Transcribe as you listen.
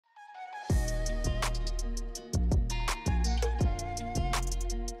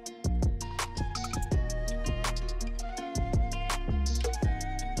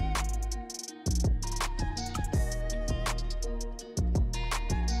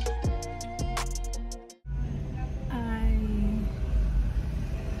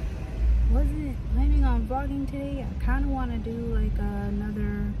on vlogging today. I kind of want to do like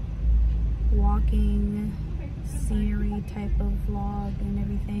another walking scenery type of vlog and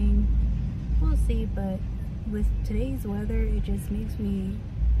everything. We'll see, but with today's weather, it just makes me,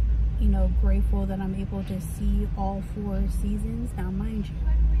 you know, grateful that I'm able to see all 4 seasons. Now, mind you,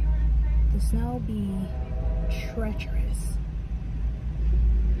 the snow be treacherous,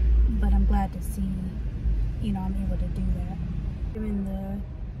 but I'm glad to see, you know, I'm able to do that. Given the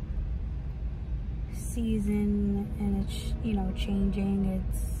season and it's, you know, changing,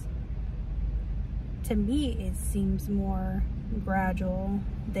 it's, to me, it seems more gradual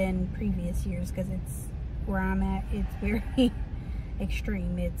than previous years, because it's where I'm at, it's very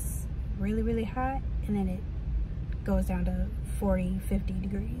extreme. It's really, really hot, and then it goes down to 40, 50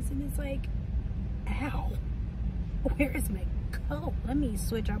 degrees, and it's like, ow, where is my coat? Let me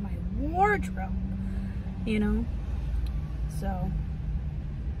switch out my wardrobe, you know? So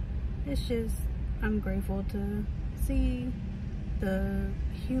it's just, I'm grateful to see the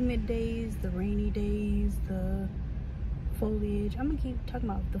humid days, the rainy days, the foliage. I'm gonna keep talking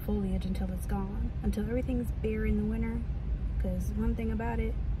about the foliage until it's gone, until everything's bare in the winter, because one thing about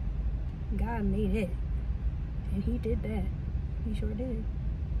it, God made it, and he did that. He sure did.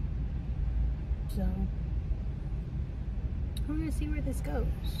 So we're gonna see where this goes,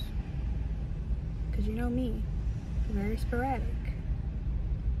 because you know me, very sporadic,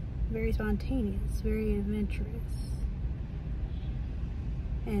 very spontaneous, very adventurous.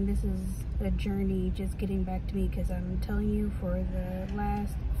 And this is a journey just getting back to me, because I'm telling you, for the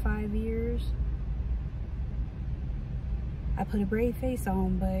last 5 years, I put a brave face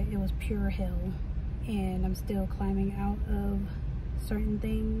on, but it was pure hell. And I'm still climbing out of certain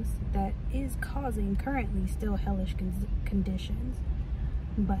things that is causing currently still hellish conditions.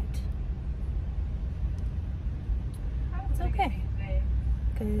 But it's okay,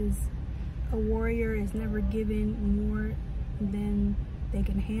 because a warrior is never given more than they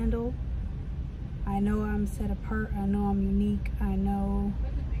can handle. I know I'm set apart. I know I'm unique. I know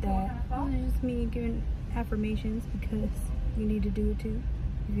that this is just me giving affirmations, because you need to do it too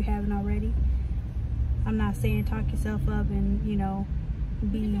if you haven't already. I'm not saying talk yourself up and, you know,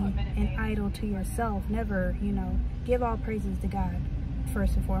 be an idol to yourself. Never, you know, give all praises to God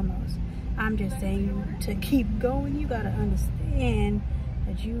first and foremost. I'm just saying to keep going, you gotta understand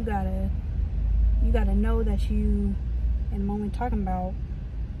that you gotta know that you, and I'm only talking about,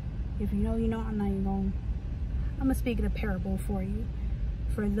 if you know, you know, I'm not even going, I'm gonna speak in a parable for you.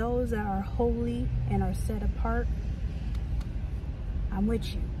 For those that are holy and are set apart, I'm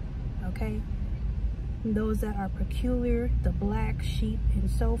with you, okay? Those that are peculiar, the black sheep and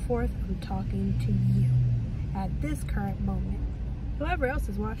so forth, I'm talking to you at this current moment. Whoever else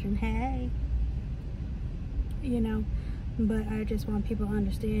is watching, hey, you know, but I just want people to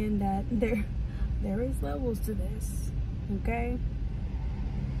understand that there is levels to this, okay?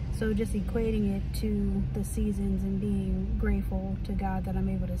 So just equating it to the seasons and being grateful to God that I'm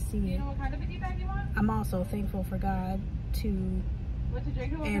able to see it. You know what kind of piggy bag you want? I'm also thankful for God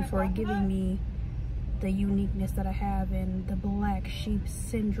and for giving me the uniqueness that I have and the black sheep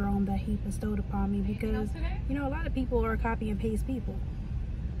syndrome that he bestowed upon me, because, you know, a lot of people are copy and paste people.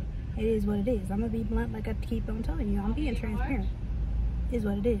 It is what it is. I'm gonna be blunt, like I keep on telling you. I'm being transparent. It is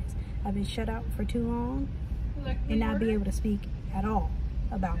what it is. I've been shut out for too long and not be able to speak at all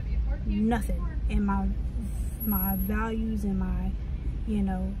about nothing, and my values and my, you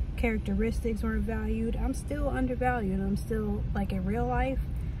know, characteristics weren't valued. I'm still undervalued. I'm still, like, in real life,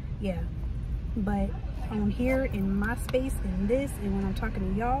 yeah, but on here in my space, in this, and when I'm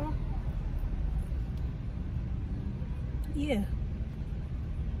talking to y'all, yeah,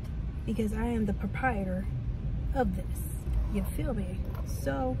 because I am the proprietor of this, you feel me?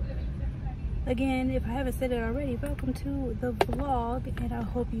 So again, if I haven't said it already, welcome to the vlog, and I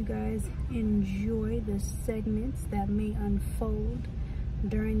hope you guys enjoy the segments that may unfold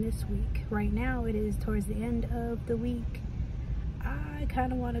during this week. Right now, it is towards the end of the week. I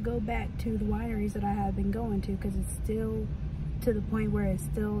kind of want to go back to the wineries that I have been going to, because it's still to the point where it's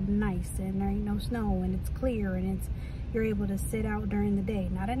still nice and there ain't no snow and it's clear and it's, you're able to sit out during the day,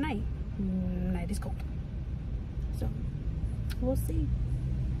 not at night. Night is cold. So we'll see.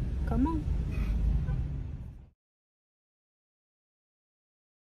 Come on.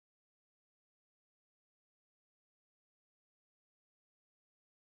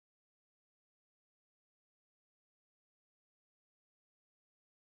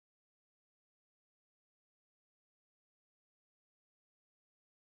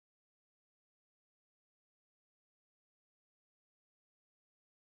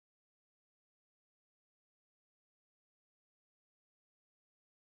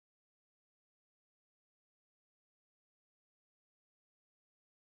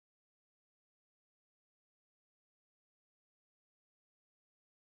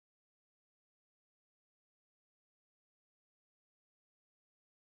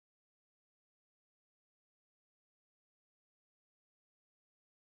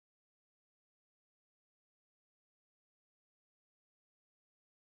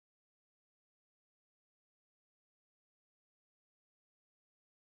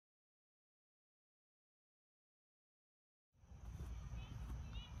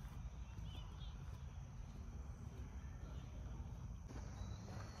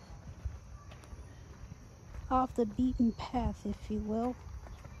 off the beaten path, if you will.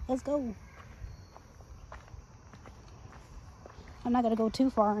 Let's go. I'm not gonna go too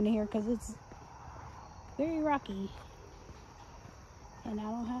far in here because it's very rocky. And I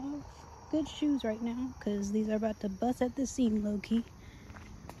don't have good shoes right now because these are about to bust at the seam, low-key.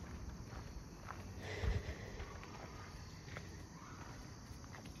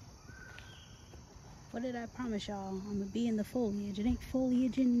 What did I promise y'all? I'm gonna be in the foliage. It ain't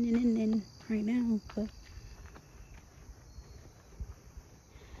foliage in right now, but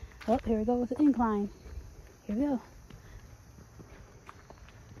oh, here we go with the incline. Here we go.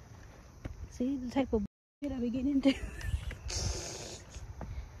 See the type of shit I be getting into.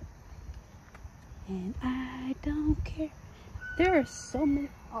 And I don't care. There are so many.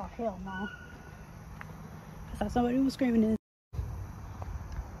 Oh hell no! I thought somebody was screaming this.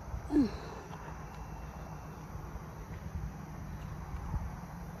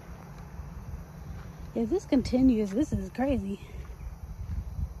 If this continues, this is crazy.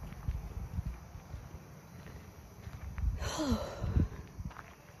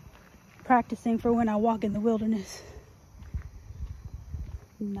 Practicing for when I walk in the wilderness.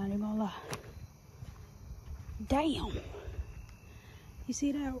 I'm not even gonna lie. Damn. You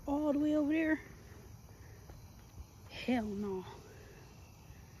see that all the way over there? Hell no.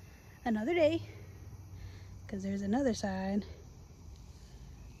 Another day. Because there's another side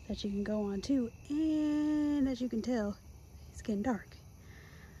that you can go on too. And as you can tell, it's getting dark.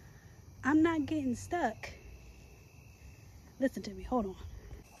 I'm not getting stuck. Listen to me, hold on.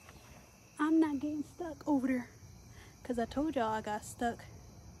 I'm not getting stuck over there. Because I told y'all I got stuck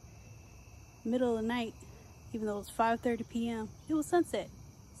middle of the night. Even though it was 5:30 p.m. It was sunset.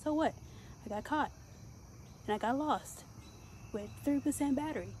 So what? I got caught. And I got lost. With 3%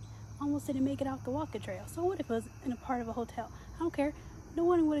 battery. Almost didn't make it out the walking trail. So what if it was in a part of a hotel? I don't care. No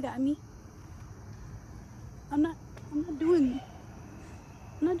one would have got me. I'm not doing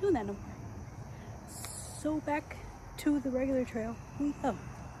that no more. So back to the regular trail we go.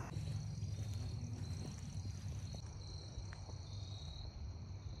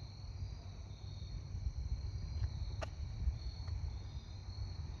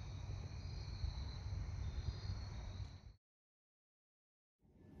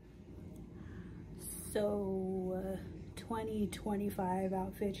 So 20-25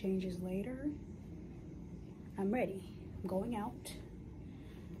 outfit changes later, I'm ready. I'm going out,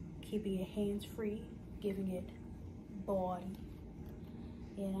 keeping it hands-free, giving it body,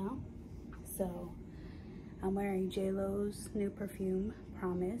 you know? So I'm wearing J-Lo's new perfume,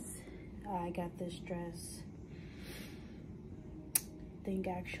 Promise. I got this dress, I think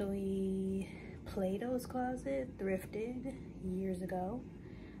actually Plato's Closet, thrifted years ago.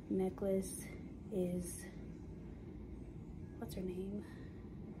 Necklace is, what's her name?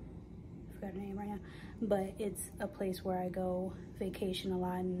 I forgot her name right now. But it's a place where I go vacation a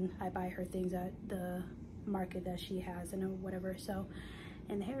lot and I buy her things at the market that she has and or whatever. So,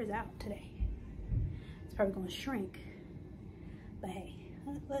 and the hair is out today. It's probably gonna shrink. But hey,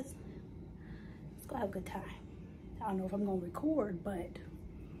 let's go have a good time. I don't know if I'm gonna record, but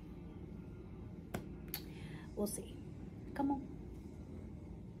we'll see. Come on.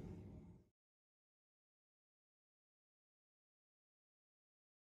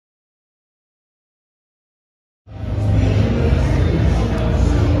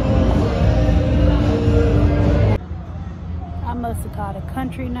 I must have caught a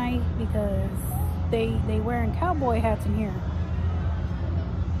country night because they wearing cowboy hats in here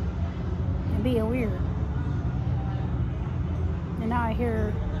and being weird. And now I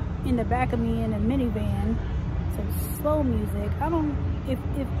hear in the back of me in a minivan some slow music. I don't, if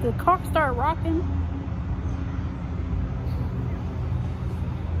the car start rocking,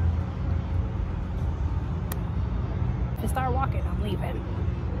 if it start walking, I'm leaving.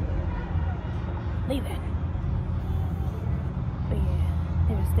 But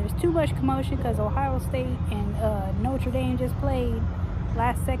yeah, there's too much commotion because Ohio State and Notre Dame just played.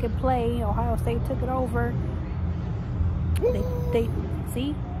 Last second play, Ohio State took it over. They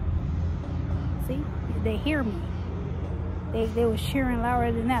see, they hear me. They was cheering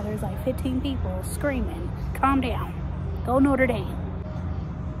louder than that. There's like 15 people screaming, calm down, go Notre Dame.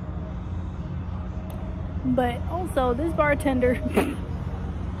 But also this bartender, I'm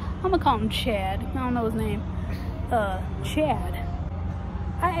gonna call him Chad. I don't know his name. Chad.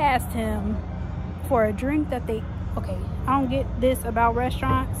 I asked him for a drink that they, okay, I don't get this about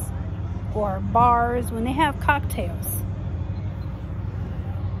restaurants or bars when they have cocktails.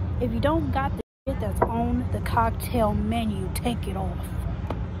 If you don't got the shit that's on the cocktail menu, take it off.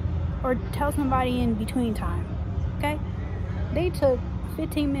 Or tell somebody in between time, okay? They took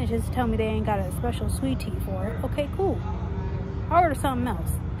 15 minutes just to tell me they ain't got a special sweet tea for it. Okay, cool. I ordered something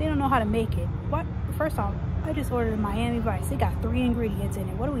else. They don't know how to make it. What? First off, I just ordered a Miami Vice. It got 3 ingredients in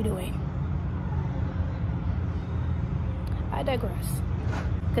it. What are we doing? I digress.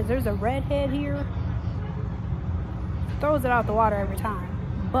 Because there's a redhead here. Throws it out the water every time.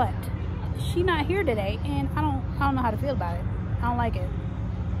 But she not here today, and I don't know how to feel about it. I don't like it.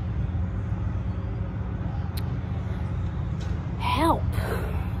 Help.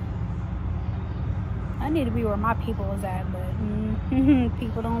 I need to be where my people is at, but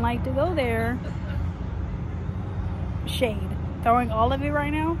people don't like to go there. Shade. Throwing all of it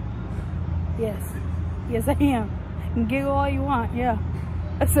right now? Yes. Yes, I am. And giggle all you want. Yeah.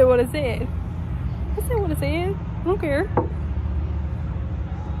 I said what I said. I said what I said. I don't care.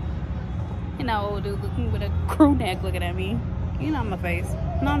 You know, old dude looking with a crew neck looking at me. You know my face.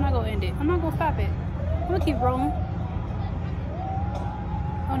 No, I'm not gonna end it. I'm not gonna stop it. I'm gonna keep rolling.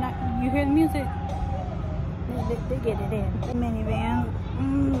 Oh, not you hear the music? They get it in. The minivan.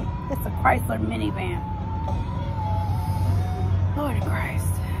 It's a Chrysler minivan. Lord of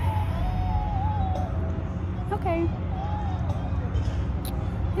Christ. Okay.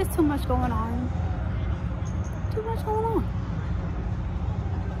 There's too much going on. Too much going on.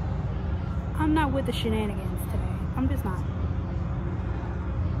 I'm not with the shenanigans today. I'm just not.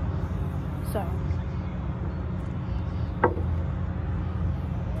 So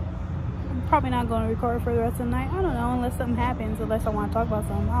I'm probably not going to record for the rest of the night. I don't know, unless something happens, unless I want to talk about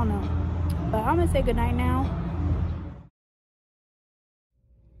something. I don't know. But I'm going to say goodnight now.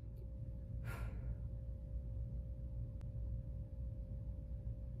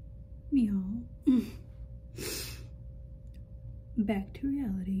 Y'all. Back to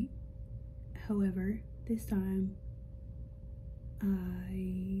reality. However, this time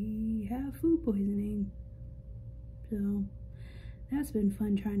I have food poisoning. So that's been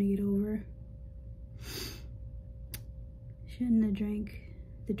fun trying to get over. Shouldn't have drank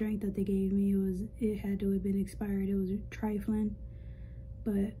the drink that they gave me. It had to have been expired. It was trifling,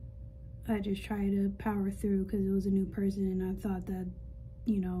 but I just tried to power through because it was a new person, and I thought that,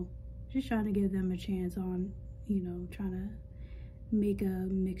 you know, just trying to give them a chance on, you know, trying to make a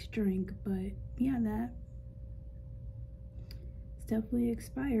mixed drink. But yeah, that it's definitely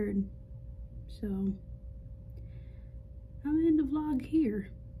expired. So I'm gonna end the vlog here.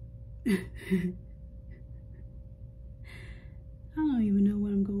 I don't even know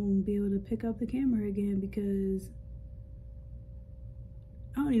when I'm going to be able to pick up the camera again, because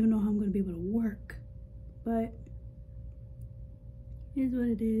I don't even know how I'm going to be able to work. But it is what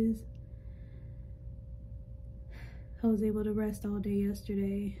it is. I was able to rest all day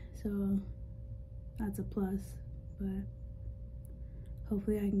yesterday, so that's a plus. But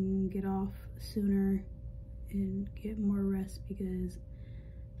hopefully I can get off sooner and get more rest, because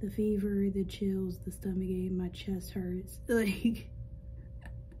the fever, the chills, the stomachache, my chest hurts. Like,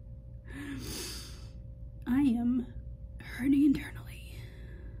 I am hurting internally.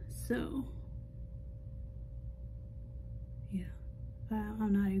 So, yeah.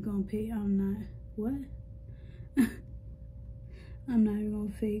 I'm not even gonna pay. What? I'm not even gonna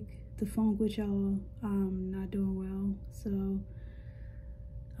fake the funk with y'all. I'm not doing well. So,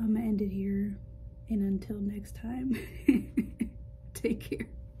 I'm gonna end it here. And until next time, take care.